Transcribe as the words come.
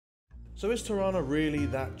So is Tirana really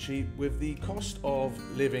that cheap? With the cost of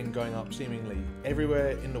living going up seemingly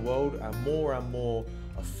everywhere in the world and more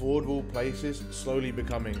affordable places slowly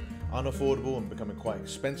becoming unaffordable and becoming quite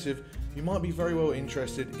expensive, you might be very well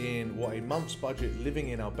interested in what a month's budget living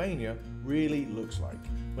in Albania really looks like.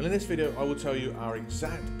 Well, in this video I will tell you our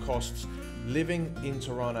exact costs living in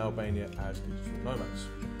Tirana, Albania as digital nomads.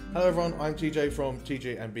 Hello everyone, I'm TJ from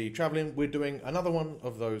TJ&B Traveling. We're doing another one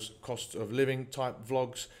of those cost of living type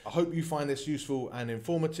vlogs. I hope you find this useful and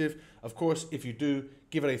informative. Of course, if you do,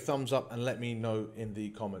 give it a thumbs up and let me know in the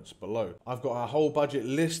comments below. I've got our whole budget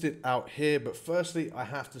listed out here, but firstly, I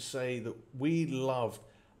have to say that we loved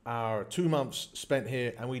our 2 months spent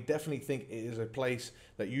here, and we definitely think it is a place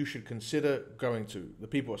that you should consider going to. The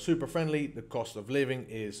people are super friendly, the cost of living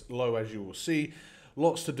is low, as you will see.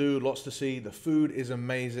 Lots to do, lots to see. The food is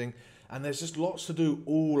amazing, and there's just lots to do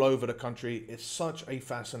all over the country. It's such a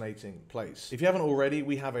fascinating place. If you haven't already,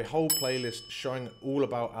 we have a whole playlist showing all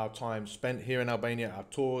about our time spent here in Albania, our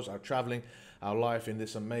tours, our traveling, our life in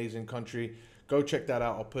this amazing country. Go check that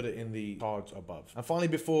out. I'll put it in the cards above. And finally,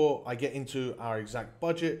 before I get into our exact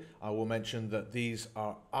budget, I will mention that these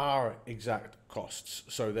are our exact costs.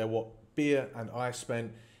 So they're what Bia and I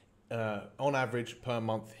spent on average per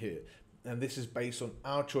month here. And this is based on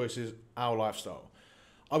our choices, our lifestyle.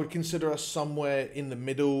 I would consider us somewhere in the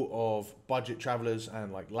middle of budget travelers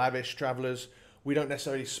and like lavish travelers. We don't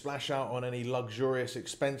necessarily splash out on any luxurious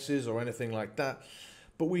expenses or anything like that,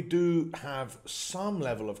 but we do have some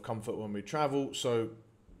level of comfort when we travel. So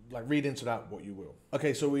like read into that what you will.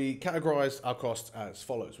 Okay, so we categorized our costs as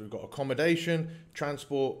follows. We've got accommodation,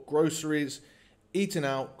 transport, groceries, eating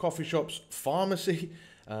out, coffee shops, pharmacy,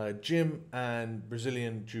 gym, and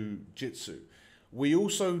Brazilian Jiu-Jitsu. We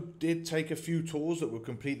also did take a few tours that were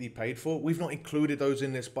completely paid for. We've not included those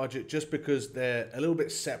in this budget just because they're a little bit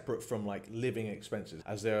separate from like living expenses,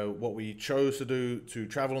 as they're what we chose to do to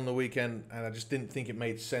travel on the weekend, and I just didn't think it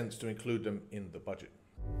made sense to include them in the budget.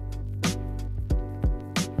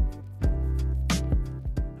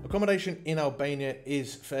 Accommodation in Albania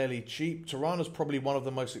is fairly cheap. Tirana's probably one of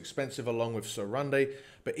the most expensive along with Sarande,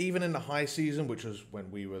 but even in the high season, which was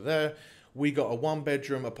when we were there, we got a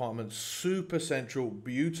 1-bedroom apartment, super central,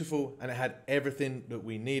 beautiful, and it had everything that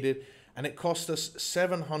we needed, and it cost us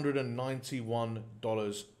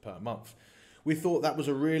 $791 per month. We thought that was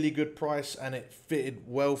a really good price, and it fitted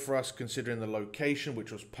well for us considering the location,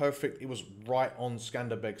 which was perfect. It was right on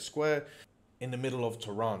Skanderbeg Square, in the middle of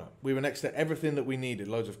Tirana. We were next to everything that we needed.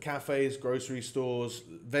 Loads of cafes, grocery stores,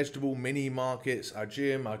 vegetable mini markets, our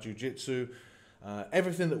gym, our jiu-jitsu,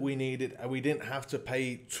 everything that we needed, and we didn't have to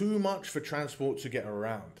pay too much for transport to get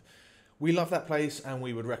around. We love that place, and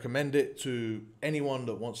we would recommend it to anyone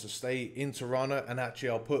that wants to stay in Tirana. And actually,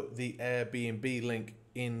 I'll put the Airbnb link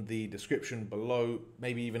in the description below,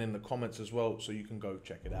 maybe even in the comments as well, so you can go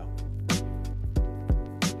check it out.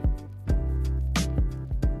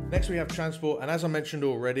 Next, we have transport, and as I mentioned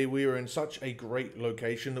already, we were in such a great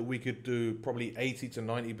location that we could do probably 80 to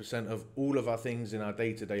 90% of all of our things in our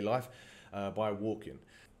day-to-day life by walking.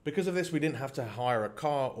 Because of this, we didn't have to hire a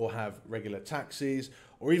car or have regular taxis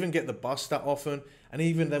or even get the bus that often. And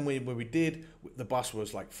even then when we did, the bus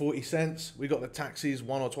was like 40 cents. We got the taxis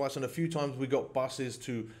 1 or twice, and a few times we got buses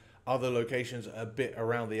to other locations a bit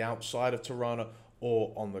around the outside of Tirana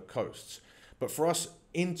or on the coasts. But for us,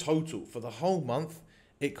 in total, for the whole month,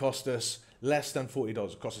 it cost us less than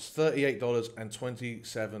 $40. It cost us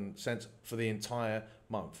 $38.27 for the entire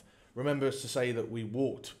month. Remember to say that we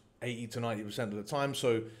walked 80 to 90% of the time,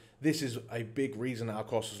 so this is a big reason that our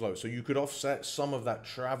cost is low. So you could offset some of that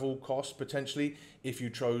travel cost potentially if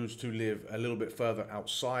you chose to live a little bit further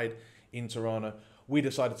outside in Tirana. We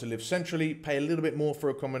decided to live centrally, pay a little bit more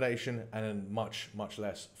for accommodation, and then much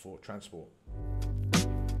less for transport.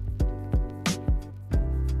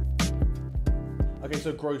 Okay,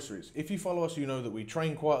 so groceries. If you follow us, you know that we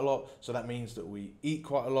train quite a lot, so that means that we eat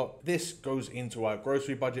quite a lot. This goes into our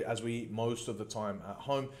grocery budget as we eat most of the time at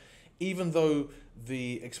home. Even though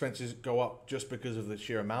the expenses go up just because of the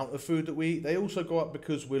sheer amount of food that we eat, they also go up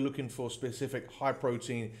because we're looking for specific high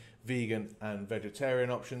protein, vegan and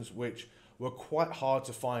vegetarian options, which were quite hard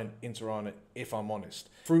to find in Tirana, if I'm honest.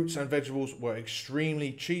 Fruits and vegetables were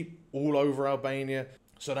extremely cheap all over Albania,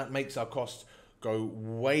 so that makes our costs go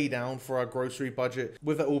way down for our grocery budget.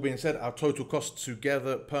 With that all being said, our total costs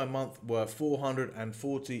together per month were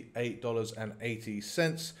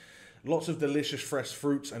 $448.80. Lots of delicious fresh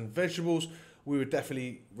fruits and vegetables. We would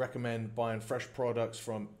definitely recommend buying fresh products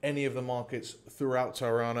from any of the markets throughout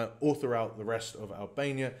Tirana or throughout the rest of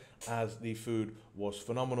Albania, as the food was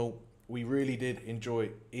phenomenal. We really did enjoy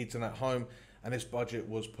eating at home, and this budget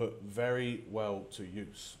was put very well to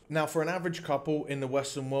use. Now, for an average couple in the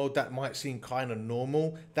Western world, that might seem kind of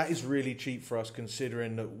normal. That is really cheap for us,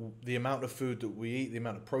 considering that the amount of food that we eat, the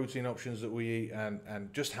amount of protein options that we eat,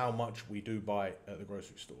 and just how much we do buy at the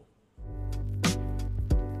grocery store.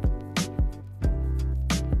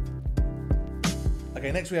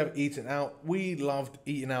 Okay, next we have eating out. We loved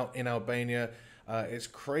eating out in Albania. It's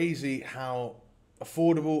crazy how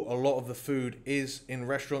affordable a lot of the food is in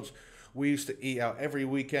restaurants. We used to eat out every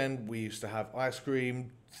weekend. We used to have ice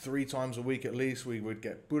cream 3 times a week at least. We would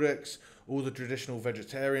get bureks, all the traditional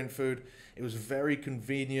vegetarian food. It was very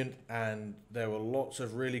convenient and there were lots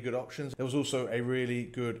of really good options. There was also a really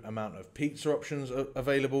good amount of pizza options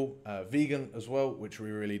available, vegan as well, which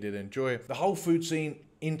we really did enjoy. The whole food scene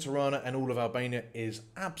in Tirana and all of Albania is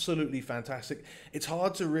absolutely fantastic. It's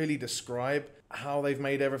hard to really describe how they've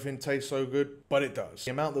made everything taste so good, but it does.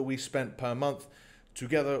 The amount that we spent per month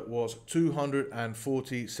together was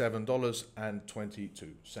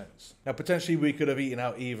 $247.22. Now, potentially we could have eaten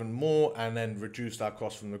out even more and then reduced our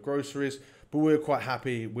costs from the groceries, but we're quite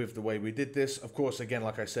happy with the way we did this. Of course, again,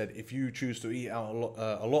 like I said, if you choose to eat out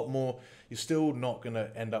a lot more, you're still not going to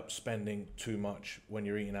end up spending too much when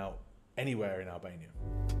you're eating out anywhere in Albania.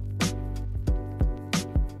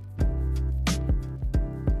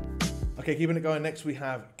 Okay, keeping it going, next we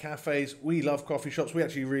have cafes. We love coffee shops. We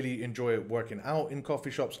actually really enjoy working out in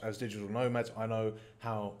coffee shops as digital nomads. I know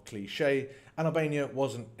how cliche, and Albania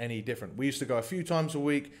wasn't any different. We used to go a few times a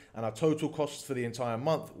week, and our total cost for the entire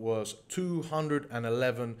month was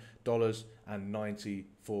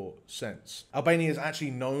 $211.94. Albania is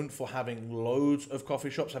actually known for having loads of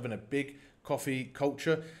coffee shops, having a big coffee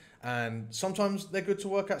culture. And sometimes they're good to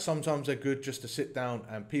work at, sometimes they're good just to sit down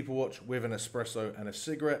and people watch with an espresso and a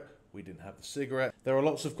cigarette. We didn't have the cigarette. There are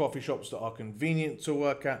lots of coffee shops that are convenient to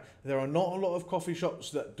work at. There are not a lot of coffee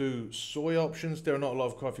shops that do soy options. There are not a lot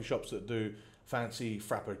of coffee shops that do fancy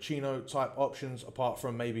frappuccino type options, apart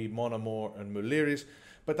from maybe Mon Amour and Mulieris.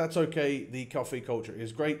 But that's okay. The coffee culture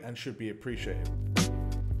is great and should be appreciated.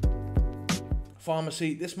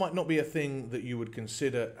 Pharmacy, this might not be a thing that you would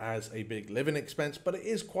consider as a big living expense, but it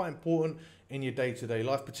is quite important in your day-to-day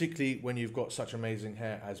life, particularly when you've got such amazing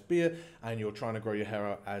hair as Bia and you're trying to grow your hair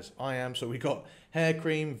out as I am. So we got hair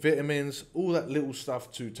cream, vitamins, all that little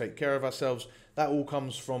stuff to take care of ourselves. That all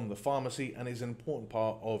comes from the pharmacy and is an important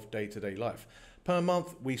part of day-to-day life. Per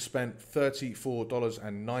month, we spent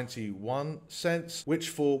 $34.91, which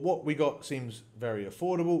for what we got seems very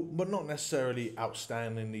affordable, but not necessarily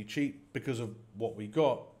outstandingly cheap because of what we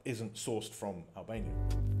got isn't sourced from Albania.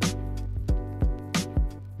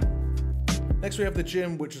 Next, we have the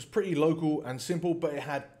gym, which is pretty local and simple, but it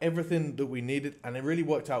had everything that we needed and it really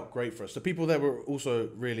worked out great for us. The people there were also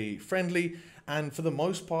really friendly, and for the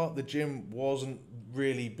most part, the gym wasn't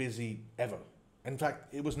really busy ever. In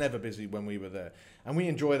fact, it was never busy when we were there. And we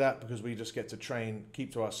enjoy that because we just get to train,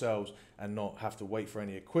 keep to ourselves, and not have to wait for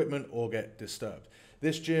any equipment or get disturbed.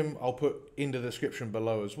 This gym, I'll put in the description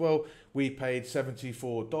below as well. We paid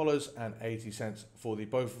 $74.80 for the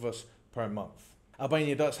both of us per month.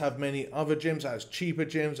 Albania does have many other gyms. It has cheaper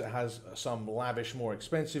gyms. It has some lavish, more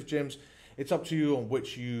expensive gyms. It's up to you on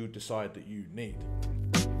which you decide that you need.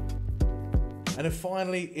 And then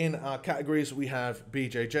finally, in our categories, we have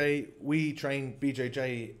BJJ. We train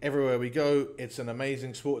BJJ everywhere we go. It's an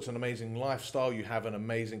amazing sport. It's an amazing lifestyle. You have an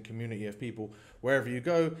amazing community of people wherever you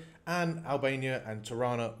go. And Albania and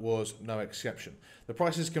Tirana was no exception. The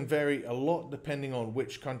prices can vary a lot depending on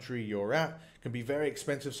which country you're at. It can be very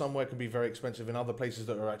expensive somewhere, can be very expensive in other places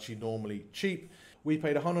that are actually normally cheap. We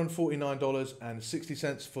paid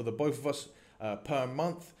 $149.60 for the both of us per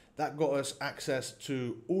month. That got us access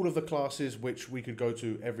to all of the classes which we could go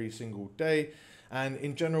to every single day. And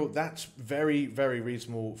in general, that's very, very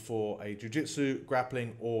reasonable for a jiu-jitsu,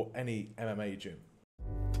 grappling, or any MMA gym.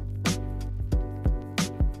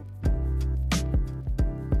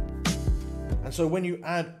 And so when you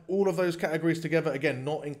add all of those categories together, again,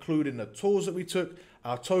 not including the tours that we took,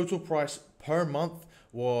 our total price per month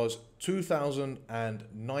was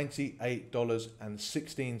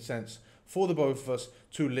 $2,098.16 for the both of us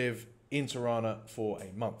to live in Tirana for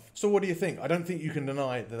a month. So what do you think? I don't think you can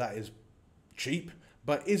deny that that is cheap,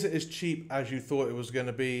 but is it as cheap as you thought it was going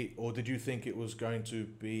to be, or did you think it was going to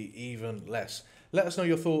be even less? Let us know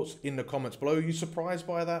your thoughts in the comments below. Are you surprised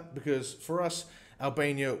by that? Because for us,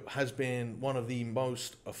 Albania has been one of the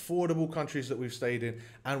most affordable countries that we've stayed in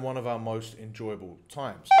and one of our most enjoyable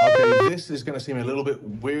times. Okay, this is going to seem a little bit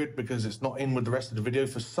weird because it's not in with the rest of the video.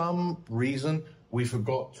 For some reason, we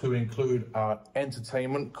forgot to include our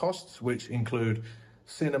entertainment costs, which include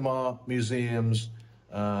cinema, museums,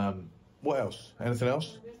 what else? Anything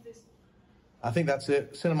else? I think that's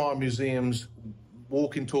it. Cinema, museums,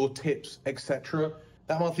 walking tour, tips, etc.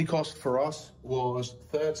 That monthly cost for us was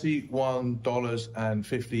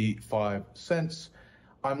 $31.55.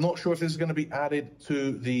 I'm not sure if this is going to be added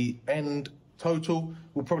to the end total.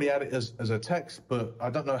 We'll probably add it as a text, but I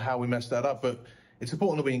don't know how we messed that up, but it's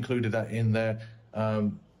important that we included that in there.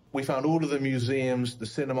 We found all of the museums, the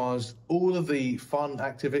cinemas, all of the fun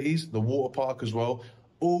activities, the water park as well,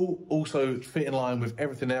 all also fit in line with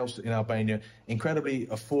everything else in Albania. Incredibly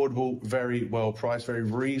affordable, very well priced, very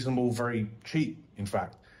reasonable, very cheap, in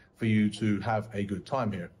fact, for you to have a good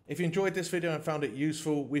time here. If you enjoyed this video and found it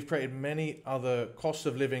useful, we've created many other cost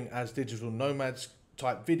of living as digital nomads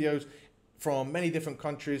type videos from many different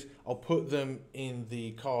countries. I'll put them in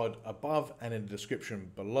the card above and in the description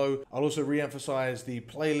below. I'll also re-emphasize the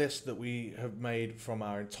playlist that we have made from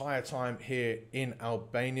our entire time here in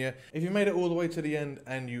Albania. If you made it all the way to the end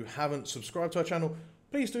and you haven't subscribed to our channel,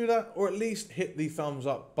 please do that, or at least hit the thumbs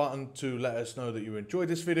up button to let us know that you enjoyed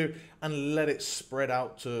this video and let it spread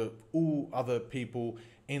out to all other people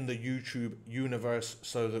in the YouTube universe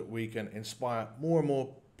so that we can inspire more and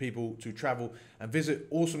more people to travel and visit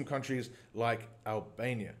awesome countries like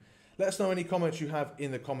Albania. Let us know any comments you have in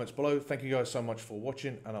the comments below. Thank you guys so much for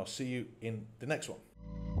watching, and I'll see you in the next one.